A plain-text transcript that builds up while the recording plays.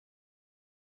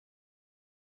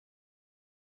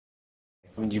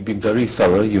I mean, you've been very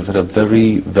thorough. You've had a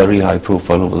very, very high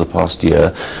profile over the past year.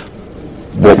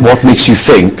 What makes you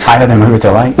think? Higher than we would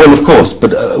like. Well, of course,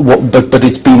 but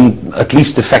it's been at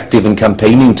least effective in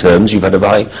campaigning terms. You've had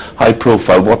a high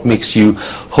profile. What makes you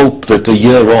hope that a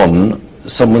year on,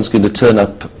 someone's going to turn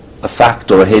up a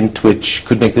fact or a hint which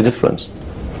could make the difference?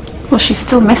 Well, she's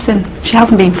still missing. She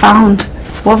hasn't been found.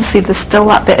 So obviously there's still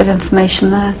that bit of information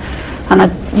there.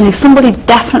 And somebody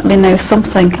definitely knows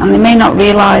something, and they may not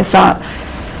realise that,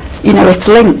 it's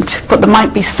linked, but there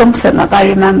might be something that they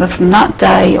remember from that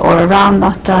day or around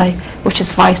that day, which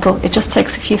is vital. It just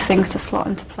takes a few things to slot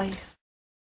into place.